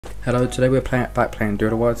Hello, today we're back playing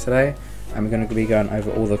Doodle today, and we're going to be going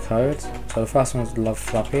over all the codes. So the first one is Love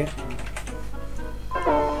Fluffy.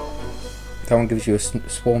 That one gives you a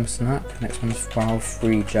swarm snack. Next one is File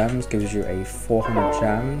 3 gems, gives you a 400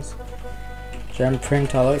 gems. Gem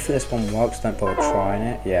printer, I don't think this one works, don't bother trying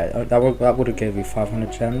it. Yeah, that would have given you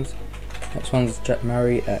 500 gems. Next one's Jet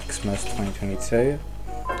Merry Xmas 2022.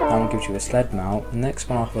 That one gives you a sled mount. Next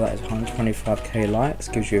one after that is 125k likes,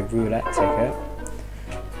 gives you a roulette ticket.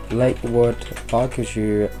 Lakewood Bug gives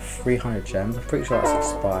you 300 gems. I'm pretty sure that's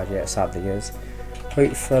expired. Yeah, it sadly is.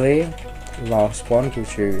 Hopefully, last one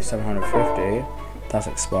gives you 750. That's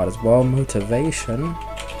expired as well. Motivation.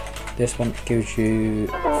 This one gives you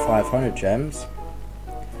 500 gems.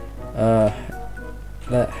 Let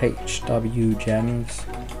HW gems.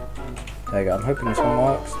 There you go. I'm hoping this one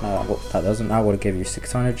works. No, that doesn't. That would give you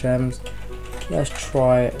 600 gems. Let's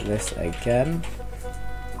try this again.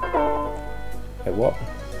 Wait, what?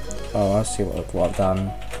 Oh, I see what I've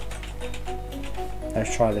done.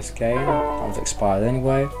 Let's try this game. That one's expired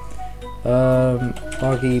anyway.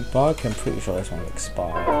 Buggy Bug, I'm pretty sure this one's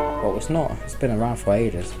expired. Well, it's not. It's been around for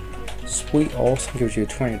ages. Sweet Awesome gives you a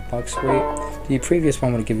 20 bug sweet. The previous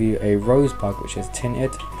one would give you a Rose Bug, which is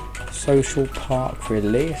tinted. Social Park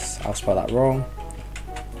Release. I'll spell that wrong.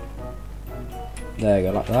 There you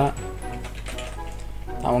go, like that.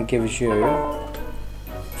 That one gives you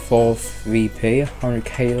 4th VP,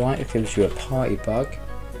 100k light, it gives you a party bug.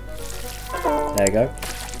 There you go.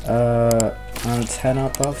 Antenna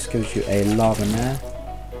buffs gives you a lava mare.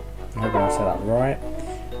 I'm hoping I said that right.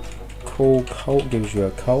 Cool Colt gives you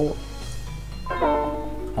a Colt.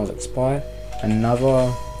 That was expired.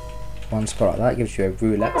 Another one spot like that gives you a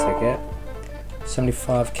roulette ticket.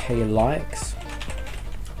 75k likes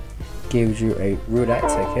gives you a roulette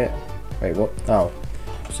ticket. Wait, what? Oh.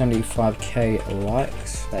 75k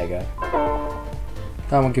likes. There you go.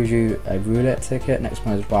 That one gives you a roulette ticket. Next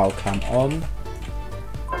one is Wildcam On.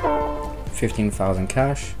 15,000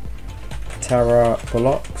 cash. Terra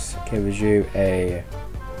Blocks gives you a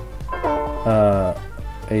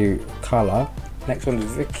colour. Next one is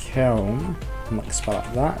Vichelm. I'm not gonna spell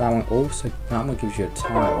like that. That one gives you a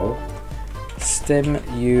title.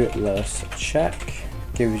 Stimulus check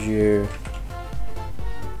gives you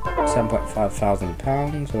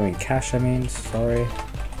 £7,500, or in cash I mean, sorry.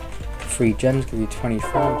 3 gems give you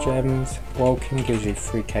 25 gems. Welcome gives you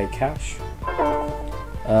 3k cash.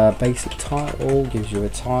 Basic title gives you a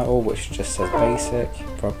title which just says basic,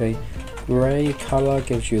 probably. Grey colour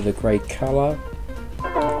gives you the grey colour.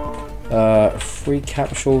 3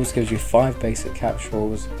 capsules gives you 5 basic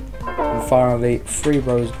capsules. And finally, 3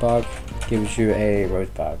 rose bug gives you a rose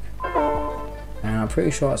bug. And I'm pretty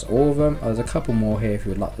sure that's all of them. There's a couple more here if you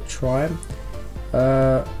would like to try them.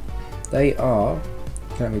 They are,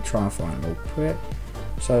 let me try and find them real quick.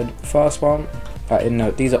 So the first one,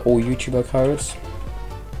 these are all YouTuber codes.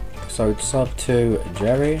 So sub to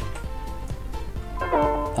Jerry.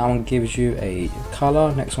 That one gives you a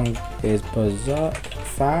colour. Next one is Berserk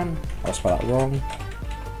Fan. I'll spell that wrong.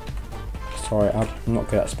 Sorry, I'm not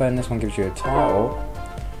good at spelling. This one gives you a title.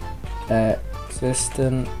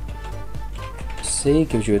 Existent C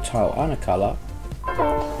gives you a title and a colour.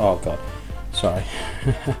 Oh god, sorry.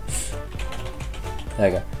 There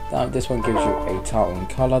you go. This one gives you a title and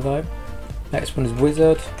colour though. Next one is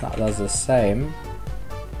Wizard. That does the same.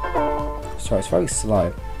 Sorry, it's very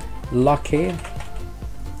slow. Lucky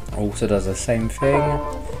also does the same thing.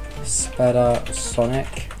 Spedder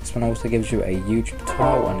Sonic. This one also gives you a huge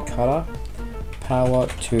title and colour. Power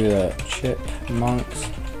to the Chipmunks.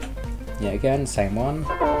 Yeah, again, same one.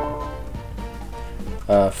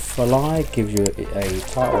 Fly gives you a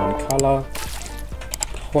title and colour.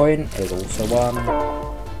 Point is also one.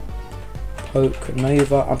 Poke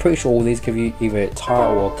Nova. I'm pretty sure all these give you either a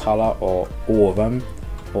title or colour or all of them.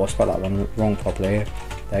 Or I spelled that one wrong probably.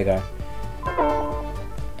 There you go.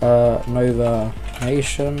 Nova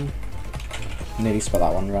Nation. Nearly spelled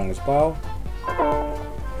that one wrong as well.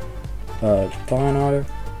 Dino.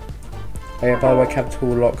 Oh yeah, by the way, capital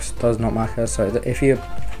locks does not matter. So if you're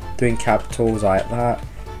doing capitals like that,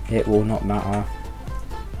 it will not matter.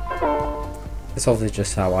 It's obviously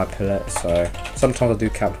just how I put it. So sometimes I do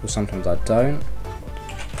capitals, sometimes I don't.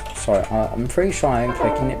 Sorry, I'm pretty sure I am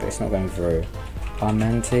clicking it, but it's not going through.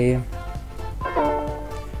 Armenti.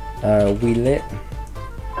 We lit.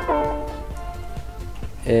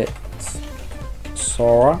 It's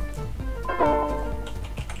Sora.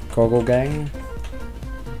 Goggle Gang.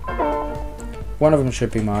 One of them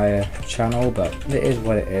should be my channel, but it is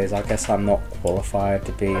what it is. I guess I'm not qualified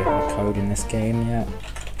to be a code in this game yet.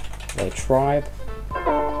 The Tribe.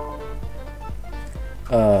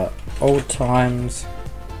 Old Times.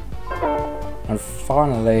 And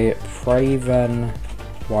finally, Praven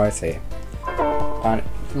YT. And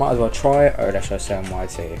might as well try it. Oh, let's just say on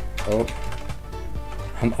YT. Oh,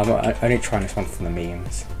 I'm only trying this one for the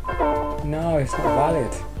memes. No, it's not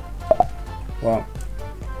valid.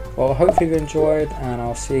 Well, hopefully you enjoyed, and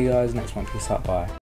I'll see you guys next one. Peace out, bye.